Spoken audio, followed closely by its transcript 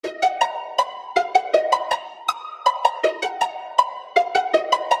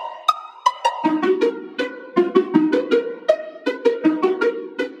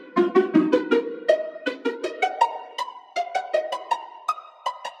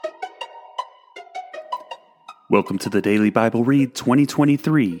Welcome to the Daily Bible Read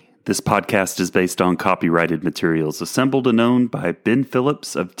 2023. This podcast is based on copyrighted materials assembled and owned by Ben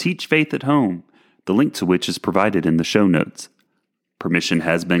Phillips of Teach Faith at Home, the link to which is provided in the show notes. Permission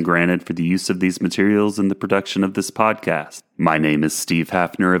has been granted for the use of these materials in the production of this podcast. My name is Steve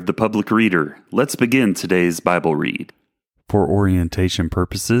Hafner of The Public Reader. Let's begin today's Bible read. For orientation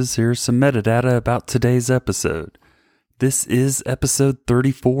purposes, here's some metadata about today's episode. This is episode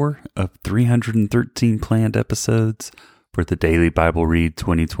 34 of 313 planned episodes for the Daily Bible Read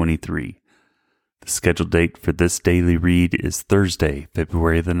 2023. The scheduled date for this daily read is Thursday,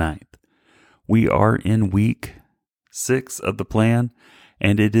 February the 9th. We are in week 6 of the plan,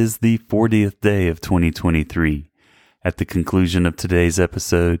 and it is the 40th day of 2023. At the conclusion of today's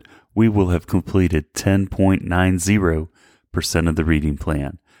episode, we will have completed 10.90% of the reading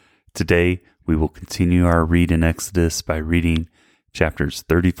plan. Today, we will continue our read in Exodus by reading chapters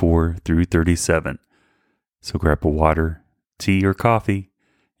 34 through 37. So grab a water, tea, or coffee,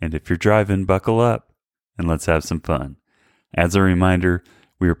 and if you're driving, buckle up, and let's have some fun. As a reminder,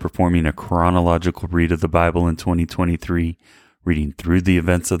 we are performing a chronological read of the Bible in 2023, reading through the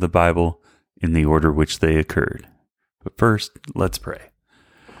events of the Bible in the order which they occurred. But first, let's pray.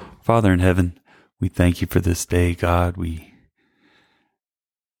 Father in heaven, we thank you for this day, God. We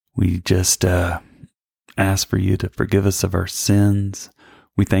just ask for you to forgive us of our sins.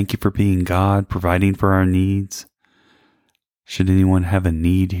 We thank you for being God, providing for our needs. Should anyone have a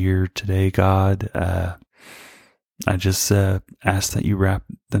need here today, God, I just ask that you wrap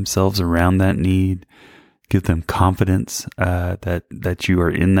themselves around that need, give them confidence that you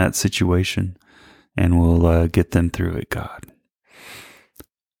are in that situation, and will get them through it, God.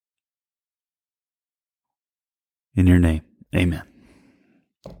 In your name, amen.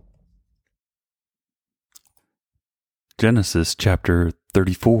 Genesis chapter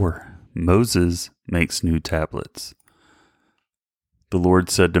 34. Moses makes new tablets. The Lord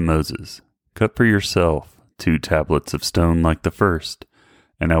said to Moses, "Cut for yourself 2 tablets of stone like the first,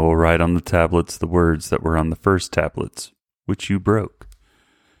 and I will write on the tablets the words that were on the first tablets, which you broke.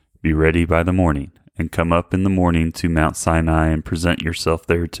 Be ready by the morning, and come up in the morning to Mount Sinai and present yourself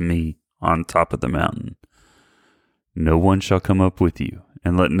there to me on top of the mountain. No one shall come up with you,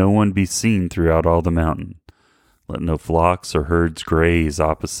 and let no one be seen throughout all the mountain. Let no flocks or herds graze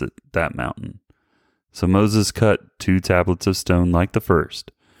opposite that mountain." So Moses cut 2 tablets of stone like the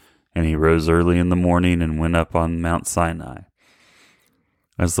first, and he rose early in the morning and went up on Mount Sinai,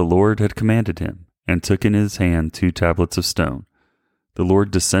 as the Lord had commanded him, and took in his hand 2 tablets of stone. The Lord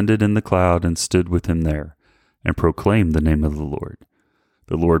descended in the cloud and stood with him there, and proclaimed the name of the Lord.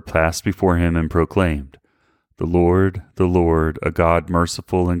 The Lord passed before him and proclaimed, the Lord, a God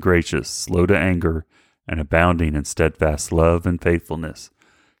merciful and gracious, slow to anger, and abounding in steadfast love and faithfulness,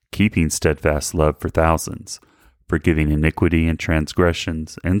 keeping steadfast love for thousands, forgiving iniquity and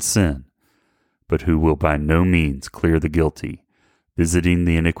transgressions and sin, but who will by no means clear the guilty, visiting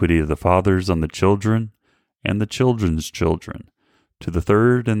the iniquity of the fathers on the children and the children's children, to the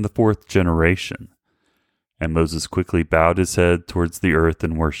 3rd and the 4th generation. And Moses quickly bowed his head towards the earth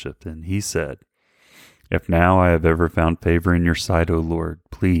and worshipped, and he said, "If now I have ever found favor in your sight, O Lord,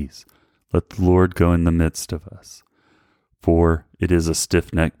 please, let the Lord go in the midst of us. For it is a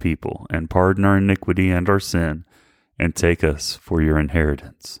stiff-necked people, and pardon our iniquity and our sin, and take us for your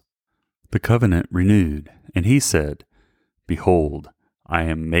inheritance." The covenant renewed, and he said, "Behold, I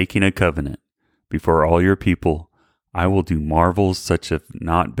am making a covenant. Before all your people, I will do marvels such as have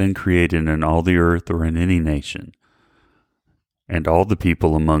not been created in all the earth or in any nation. And all the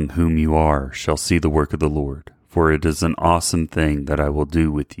people among whom you are shall see the work of the Lord, for it is an awesome thing that I will do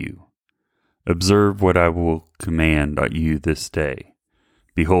with you. Observe what I will command you this day.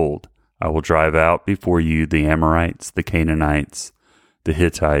 Behold, I will drive out before you the Amorites, the Canaanites, the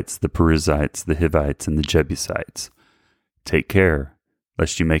Hittites, the Perizzites, the Hivites, and the Jebusites. Take care,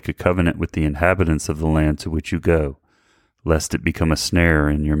 lest you make a covenant with the inhabitants of the land to which you go, lest it become a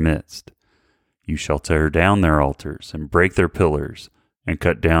snare in your midst. You shall tear down their altars, and break their pillars, and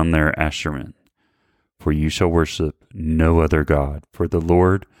cut down their Asherim. For you shall worship no other God, for the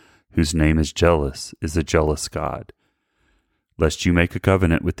Lord, whose name is jealous, is a jealous God. Lest you make a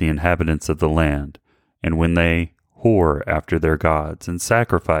covenant with the inhabitants of the land, and when they whore after their gods, and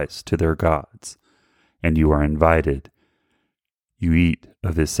sacrifice to their gods, and you are invited, you eat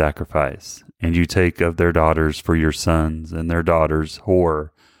of his sacrifice, and you take of their daughters for your sons, and their daughters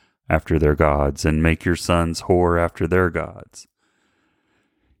whore after their gods, and make your sons whore after their gods.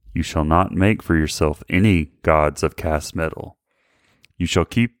 You shall not make for yourself any gods of cast metal. You shall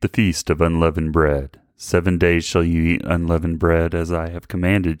keep the feast of unleavened bread. 7 days shall you eat unleavened bread, as I have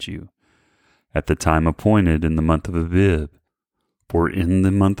commanded you. at the time appointed in the month of Abib. For in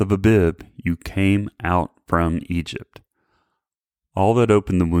the month of Abib you came out from Egypt. All that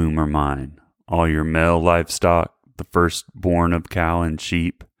open the womb are mine, all your male livestock, the firstborn of cow and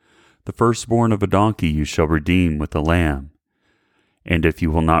sheep, the firstborn of a donkey you shall redeem with a lamb. And if you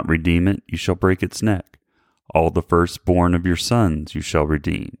will not redeem it, you shall break its neck. All the firstborn of your sons you shall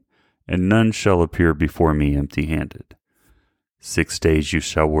redeem, and none shall appear before me empty-handed. 6 days you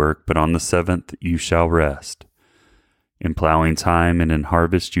shall work, but on the 7th you shall rest. In plowing time and in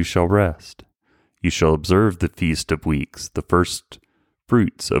harvest you shall rest. You shall observe the feast of weeks, the first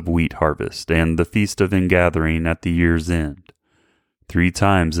fruits of wheat harvest, and the feast of ingathering at the year's end. 3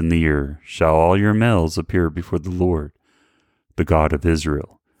 times in the year shall all your males appear before the Lord, the God of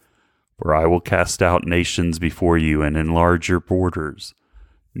Israel. For I will cast out nations before you and enlarge your borders.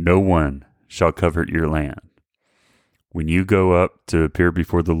 No one shall covet your land. When you go up to appear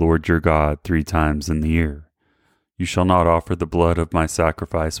before the Lord your God 3 times in the year, you shall not offer the blood of my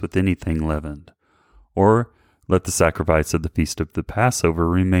sacrifice with anything leavened, or let the sacrifice of the feast of the Passover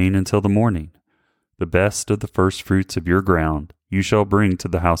remain until the morning. The best of the first fruits of your ground you shall bring to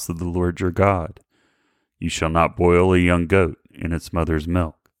the house of the Lord your God. You shall not boil a young goat in its mother's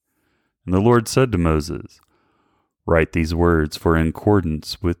milk. And the Lord said to Moses, Write these words, for in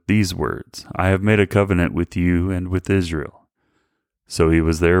accordance with these words I have made a covenant with you and with Israel. So he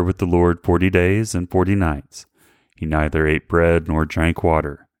was there with the Lord 40 days and 40 nights. He neither ate bread nor drank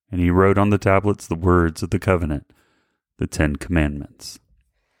water, and he wrote on the tablets the words of the covenant, the 10 Commandments.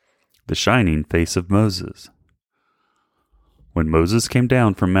 The shining face of Moses. When Moses came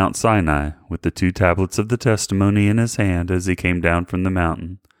down from Mount Sinai with the 2 tablets of the testimony in his hand as he came down from the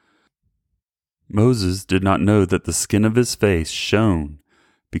mountain, Moses did not know that the skin of his face shone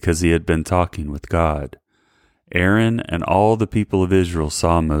because he had been talking with God. Aaron and all the people of Israel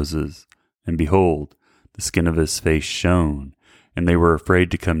saw Moses, and behold, the skin of his face shone, and they were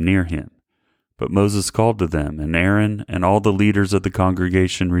afraid to come near him. But Moses called to them, and Aaron and all the leaders of the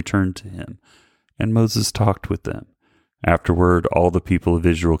congregation returned to him, and Moses talked with them. Afterward, all the people of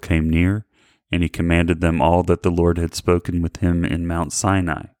Israel came near, and he commanded them all that the Lord had spoken with him in Mount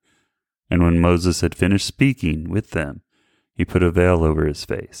Sinai. And when Moses had finished speaking with them, he put a veil over his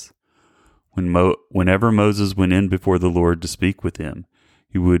face. Whenever Moses went in before the Lord to speak with him,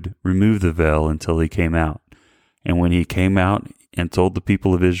 he would remove the veil until he came out. And when he came out and told the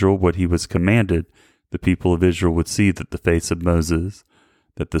people of Israel what he was commanded, the people of Israel would see that the face of Moses,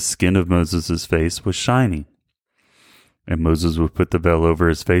 that the skin of Moses' face was shining. And Moses would put the veil over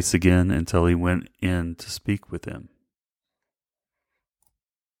his face again until he went in to speak with him.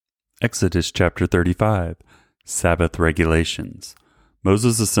 Exodus chapter 35, Sabbath regulations.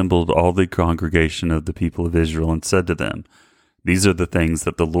 Moses assembled all the congregation of the people of Israel and said to them, These are the things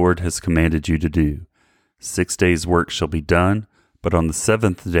that the Lord has commanded you to do. 6 days' work shall be done, but on the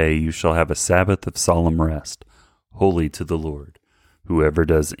 7th day you shall have a Sabbath of solemn rest, holy to the Lord. Whoever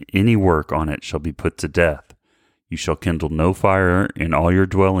does any work on it shall be put to death. You shall kindle no fire in all your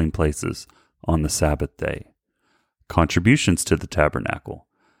dwelling places on the Sabbath day. Contributions to the tabernacle.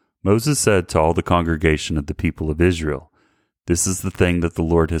 Moses said to all the congregation of the people of Israel, This is the thing that the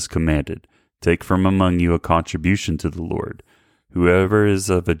Lord has commanded. Take from among you a contribution to the Lord. Whoever is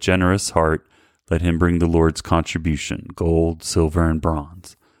of a generous heart, let him bring the Lord's contribution, gold, silver, and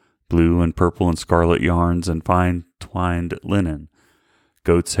bronze, blue and purple and scarlet yarns, and fine twined linen,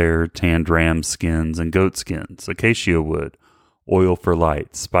 goat's hair, tanned ram skins and goat skins, acacia wood, oil for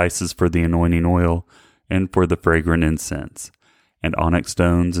light, spices for the anointing oil and for the fragrant incense, and onyx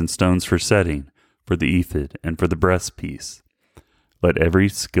stones and stones for setting, for the ephod and for the breastpiece. Let every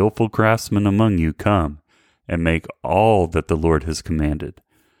skillful craftsman among you come and make all that the Lord has commanded: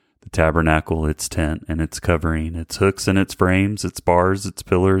 the tabernacle, its tent and its covering, its hooks and its frames, its bars, its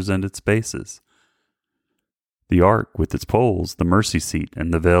pillars and its bases, the ark with its poles, the mercy seat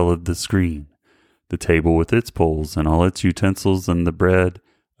and the veil of the screen, the table with its poles and all its utensils, and the bread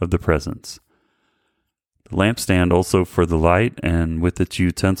of the presence, the lampstand also for the light, and with its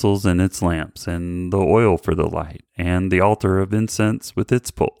utensils and its lamps, and the oil for the light, and the altar of incense with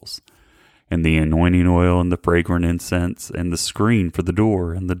its poles, and the anointing oil and the fragrant incense, and the screen for the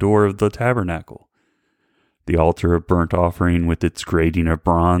door, and the door of the tabernacle, the altar of burnt offering with its grating of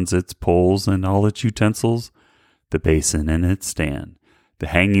bronze, its poles and all its utensils, the basin and its stand, the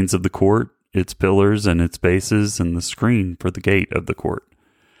hangings of the court, its pillars and its bases, and the screen for the gate of the court,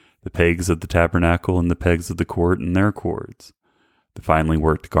 the pegs of the tabernacle and the pegs of the court and their cords, the finely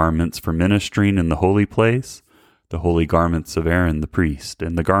worked garments for ministering in the holy place, the holy garments of Aaron the priest,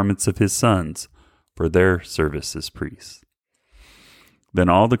 and the garments of his sons for their service as priests, Then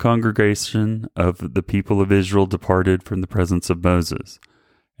all the congregation of the people of Israel departed from the presence of Moses.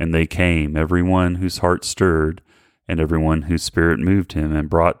 And they came, every one whose heart stirred, and every one whose spirit moved him, and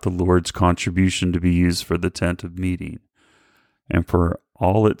brought the Lord's contribution to be used for the tent of meeting, and for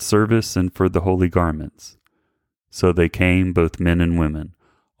all its service, and for the holy garments. So they came, both men and women.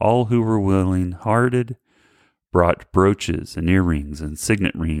 All who were willing-hearted brought brooches and earrings and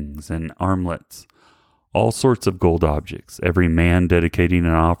signet rings and armlets, all sorts of gold objects, every man dedicating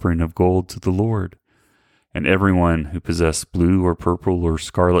an offering of gold to the Lord. And everyone who possessed blue or purple or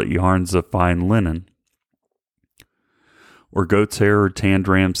scarlet yarns of fine linen, or goat's hair or tanned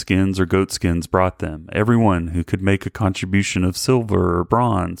ram skins or goat skins brought them. Everyone who could make a contribution of silver or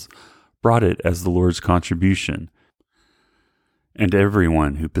bronze brought it as the Lord's contribution. And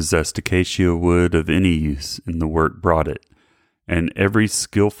everyone who possessed acacia wood of any use in the work brought it. And every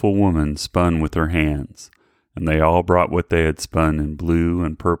skillful woman spun with her hands. And they all brought what they had spun in blue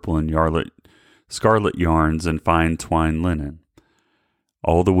and purple and scarlet yarns and fine twined linen.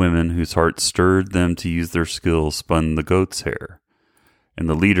 All the women whose hearts stirred them to use their skill spun the goat's hair. And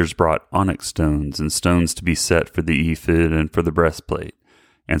the leaders brought onyx stones and stones to be set for the ephod and for the breastplate,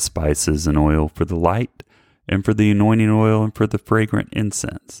 and spices and oil for the light, and for the anointing oil and for the fragrant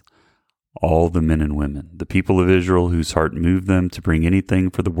incense. All the men and women, the people of Israel whose heart moved them to bring anything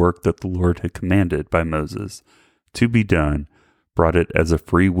for the work that the Lord had commanded by Moses to be done, brought it as a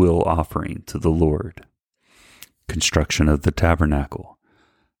free will offering to the Lord. Construction of the tabernacle.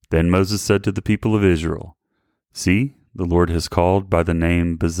 Then Moses said to the people of Israel, See, the Lord has called by the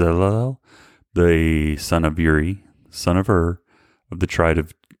name Bezalel, the son of Uri, son of Hur, of the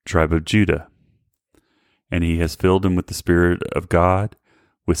tribe of Judah. And he has filled him with the Spirit of God,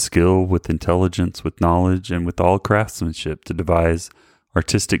 with skill, with intelligence, with knowledge, and with all craftsmanship to devise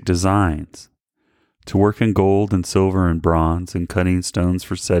artistic designs, to work in gold and silver and bronze, and cutting stones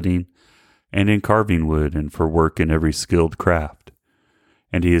for setting, and in carving wood, and for work in every skilled craft.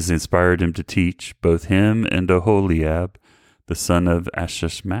 And he has inspired him to teach, both him and Oholiab, the son of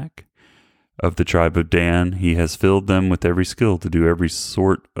Ashishmach, of the tribe of Dan. He has filled them with every skill to do every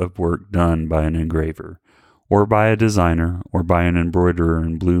sort of work done by an engraver, or by a designer, or by an embroiderer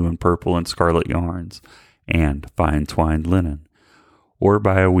in blue and purple and scarlet yarns, and fine twined linen, or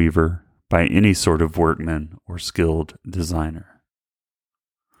by a weaver, by any sort of workman or skilled designer.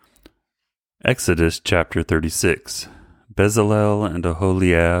 Exodus chapter 36. Bezalel and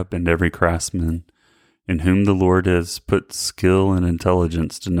Oholiab and every craftsman in whom the Lord has put skill and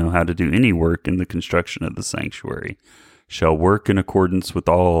intelligence to know how to do any work in the construction of the sanctuary shall work in accordance with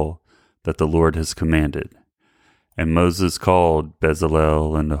all that the Lord has commanded. And Moses called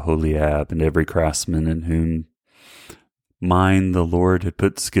Bezalel and Oholiab and every craftsman in whom mind the Lord had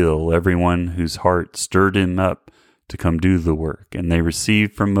put skill, everyone whose heart stirred him up to come do the work. And they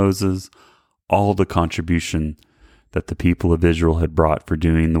received from Moses all the contribution that the people of Israel had brought for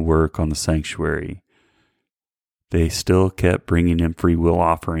doing the work on the sanctuary. They still kept bringing him free will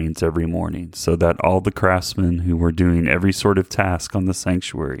offerings every morning, so that all the craftsmen who were doing every sort of task on the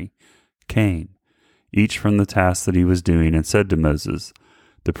sanctuary came, each from the task that he was doing, and said to Moses,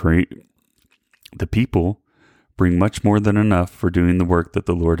 The people bring much more than enough for doing the work that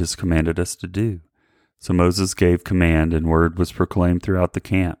the Lord has commanded us to do. So Moses gave command, and word was proclaimed throughout the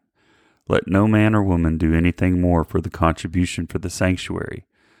camp. Let no man or woman do anything more for the contribution for the sanctuary.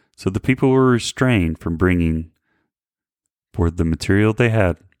 So the people were restrained from bringing, for the material they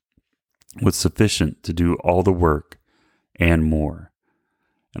had was sufficient to do all the work and more.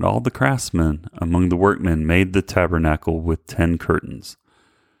 And all the craftsmen among the workmen made the tabernacle with 10 curtains.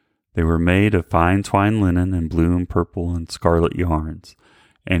 They were made of fine twined linen and blue and purple and scarlet yarns,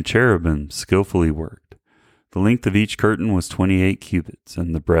 and cherubim skillfully worked. The length of each curtain was 28 cubits,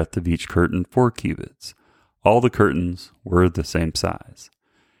 and the breadth of each curtain 4 cubits. All the curtains were the same size.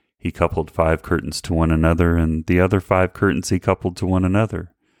 He coupled 5 curtains to one another, and the other 5 curtains he coupled to one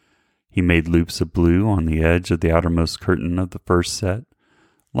another. He made loops of blue on the edge of the outermost curtain of the first set.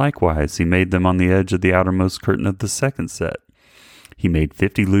 Likewise, he made them on the edge of the outermost curtain of the second set. He made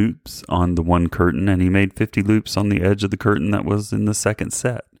 50 loops on the one curtain, and he made 50 loops on the edge of the curtain that was in the second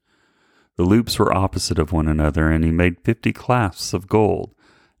set. The loops were opposite of one another, and he made 50 clasps of gold,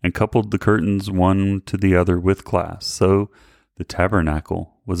 and coupled the curtains one to the other with clasps. So the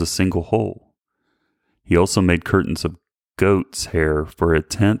tabernacle was a single whole. He also made curtains of goat's hair for a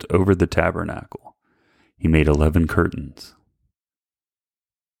tent over the tabernacle. He made 11 curtains.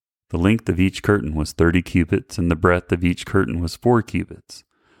 The length of each curtain was 30 cubits, and the breadth of each curtain was 4 cubits.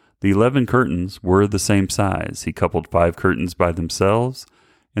 The 11 curtains were the same size. He coupled 5 curtains by themselves,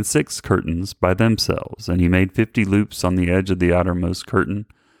 and 6 curtains by themselves. And he made 50 loops on the edge of the outermost curtain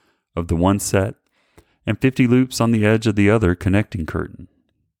of the one set, and 50 loops on the edge of the other connecting curtain.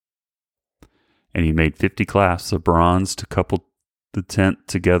 And he made 50 clasps of bronze to couple the tent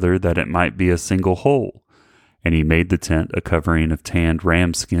together, that it might be a single whole. And he made the tent a covering of tanned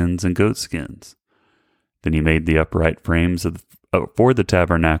ram skins and goat skins. Then he made the upright frames for the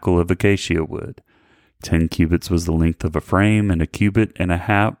tabernacle of acacia wood. 10 cubits was the length of a frame, and 1.5 cubits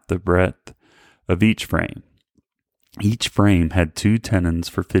the breadth of each frame. Each frame had 2 tenons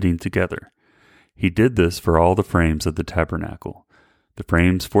for fitting together. He did this for all the frames of the tabernacle. The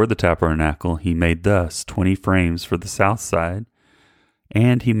frames for the tabernacle he made thus: 20 frames for the south side,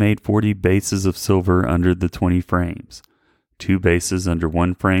 and he made 40 bases of silver under the 20 frames, 2 bases under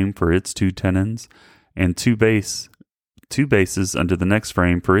one frame for its 2 tenons, and 2 bases under the next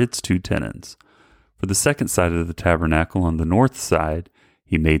frame for its 2 tenons. For the second side of the tabernacle on the north side,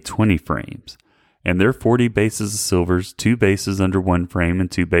 he made 20 frames, and their 40 bases of silver, 2 bases under one frame and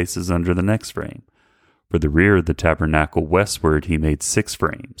 2 bases under the next frame. For the rear of the tabernacle westward, he made 6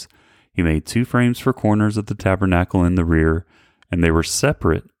 frames. He made 2 frames for corners of the tabernacle in the rear, and they were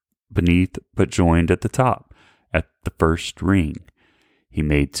separate beneath but joined at the top, at the first ring. He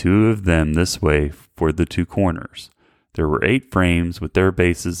made 2 of them this way for the 2 corners. There were 8 frames with their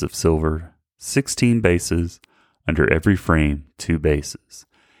bases of silver, 16 bases, under every frame 2 bases.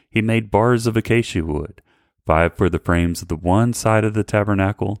 He made bars of acacia wood, 5 for the frames of the one side of the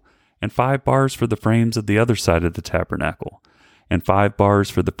tabernacle, and 5 bars for the frames of the other side of the tabernacle, and 5 bars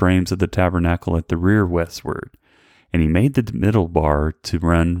for the frames of the tabernacle at the rear westward. And he made the middle bar to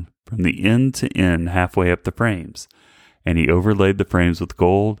run from the end to end halfway up the frames. And he overlaid the frames with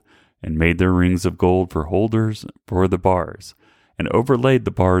gold, and made their rings of gold for holders for the bars, and overlaid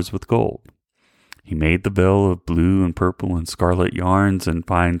the bars with gold. He made the veil of blue and purple and scarlet yarns and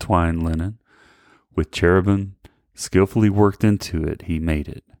fine twined linen. With cherubim skillfully worked into it, he made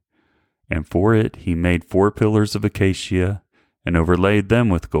it. And for it he made 4 pillars of acacia, and overlaid them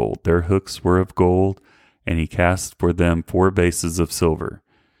with gold. Their hooks were of gold, and he cast for them 4 bases of silver.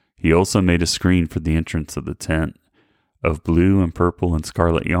 He also made a screen for the entrance of the tent, of blue and purple and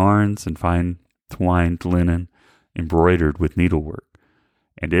scarlet yarns and fine twined linen, embroidered with needlework,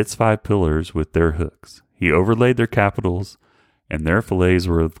 and its 5 pillars with their hooks. He overlaid their capitals, and their fillets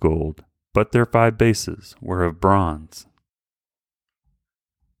were of gold, but their 5 bases were of bronze.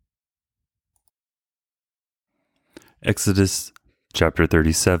 Exodus chapter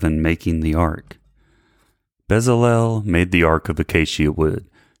 37, making the ark. Bezalel made the ark of acacia wood.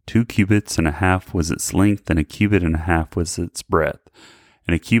 2.5 cubits was its length, and 1.5 cubits was its breadth,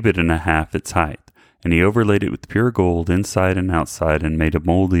 and 1.5 cubits its height. And he overlaid it with pure gold inside and outside, and made a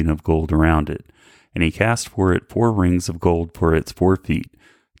molding of gold around it. And he cast for it 4 rings of gold for its 4 feet,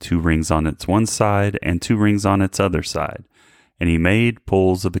 2 rings on its one side, and 2 rings on its other side. And he made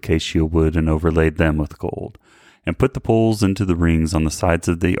poles of acacia wood, and overlaid them with gold, and put the poles into the rings on the sides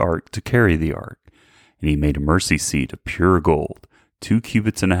of the ark to carry the ark. And he made a mercy seat of pure gold. 2.5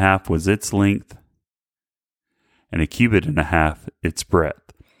 cubits was its length, and 1.5 cubits its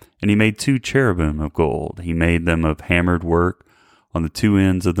breadth. And he made 2 cherubim of gold. He made them of hammered work on the 2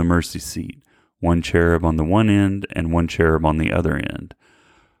 ends of the mercy seat, 1 cherub on the one end, and 1 cherub on the other end.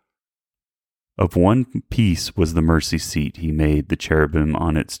 Of one piece was the mercy seat. He made the cherubim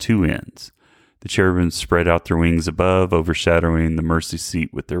on its 2 ends. The cherubim spread out their wings above, overshadowing the mercy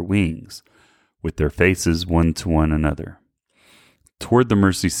seat with their wings, with their faces one to one another. Toward the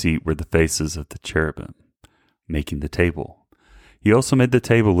mercy seat were the faces of the cherubim, making the table. He also made the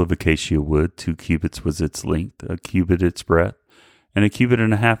table of acacia wood. 2 cubits was its length, 1 cubit its breadth, and 1.5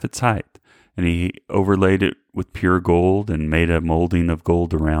 cubits its height. And he overlaid it with pure gold, and made a molding of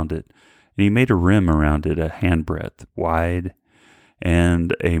gold around it. And he made a rim around it, a handbreadth wide,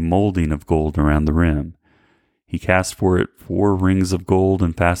 and a molding of gold around the rim. He cast for it 4 rings of gold,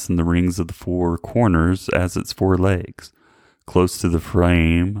 and fastened the rings of the 4 corners as its 4 legs. Close to the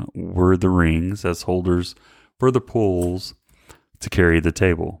frame were the rings as holders for the poles to carry the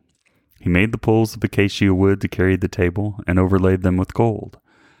table. He made the poles of acacia wood to carry the table, and overlaid them with gold.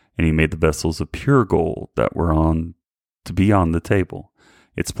 And he made the vessels of pure gold that were to be on the table,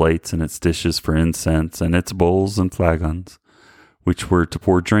 its plates and its dishes for incense, and its bowls and flagons, which were to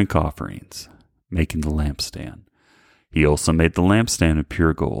pour drink offerings, making the lampstand. He also made the lampstand of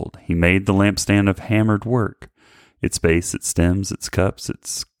pure gold. He made the lampstand of hammered work. Its base, its stems, its cups,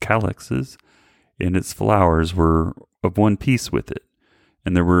 its calyxes, and its flowers were of one piece with it.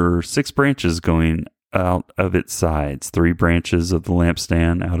 And there were 6 branches going out of its sides, 3 branches of the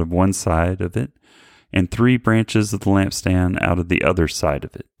lampstand out of one side of it, and 3 branches of the lampstand out of the other side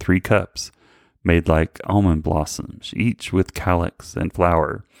of it, 3 cups, made like almond blossoms, each with calyx and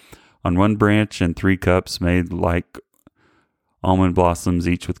flower on one branch, and 3 cups made like almond blossoms,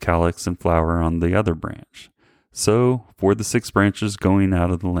 each with calyx and flower on the other branch. So for the 6 branches going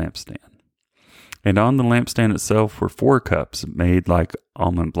out of the lampstand. And on the lampstand itself were 4 cups made like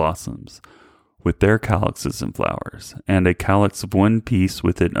almond blossoms, with their calyxes and flowers, and a calyx of one piece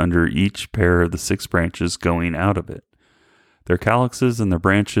with it under each pair of the 6 branches going out of it. Their calyxes and their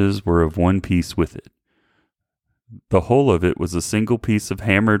branches were of one piece with it. The whole of it was a single piece of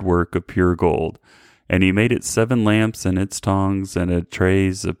hammered work of pure gold, and he made it 7 lamps and its tongs and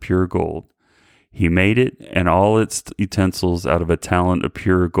trays of pure gold. He made it and all its utensils out of a talent of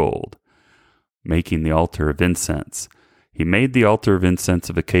pure gold, making the altar of incense. He made the altar of incense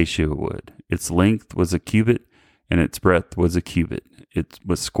of acacia wood. Its length was a cubit, and its breadth was a cubit. It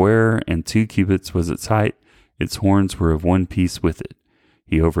was square, and 2 cubits was its height. Its horns were of one piece with it.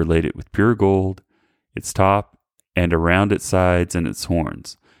 He overlaid it with pure gold, its top, and around its sides and its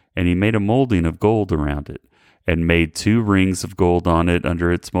horns. And he made a molding of gold around it, and made 2 rings of gold on it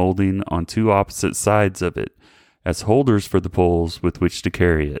under its molding on 2 opposite sides of it, as holders for the poles with which to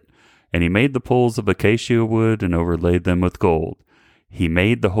carry it. And he made the poles of acacia wood and overlaid them with gold. He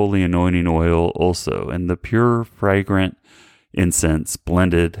made the holy anointing oil also, and the pure fragrant incense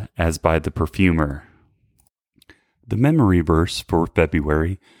blended as by the perfumer. The memory verse for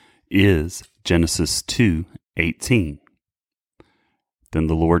February is Genesis 2:18. Then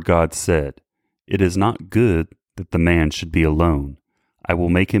the Lord God said, "It is not good that the man should be alone. I will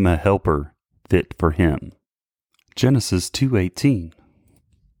make him a helper fit for him." Genesis 2:18.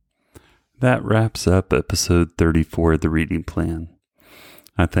 That wraps up episode 34 of the Reading Plan.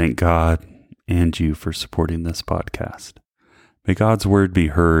 I thank God and you for supporting this podcast. May God's word be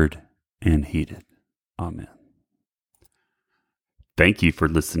heard and heeded. Amen. Thank you for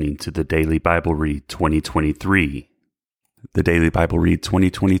listening to the Daily Bible Read 2023. The Daily Bible Read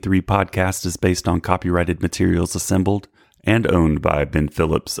 2023 podcast is based on copyrighted materials assembled and owned by Ben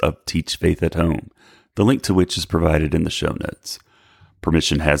Phillips of Teach Faith at Home, the link to which is provided in the show notes.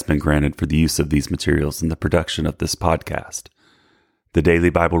 Permission has been granted for the use of these materials in the production of this podcast. The Daily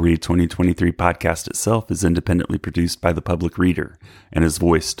Bible Read 2023 podcast itself is independently produced by the Public Reader and is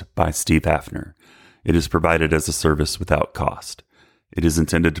voiced by Steve Hafner. It is provided as a service without cost. It is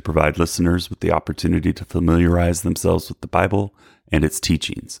intended to provide listeners with the opportunity to familiarize themselves with the Bible and its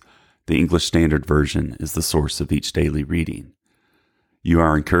teachings. The English Standard Version is the source of each daily reading. You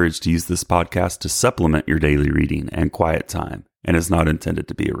are encouraged to use this podcast to supplement your daily reading and quiet time, and is not intended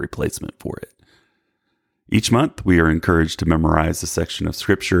to be a replacement for it. Each month, we are encouraged to memorize a section of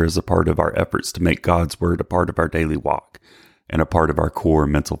Scripture as a part of our efforts to make God's Word a part of our daily walk and a part of our core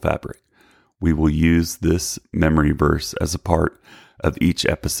mental fabric. We will use this memory verse as a part of each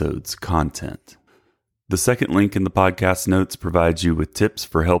episode's content. The second link in the podcast notes provides you with tips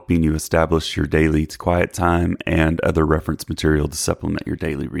for helping you establish your daily quiet time and other reference material to supplement your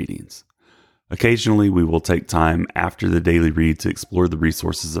daily readings. Occasionally, we will take time after the daily read to explore the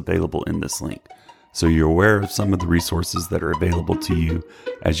resources available in this link, so you're aware of some of the resources that are available to you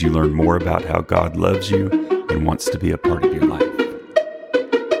as you learn more about how God loves you and wants to be a part of your life.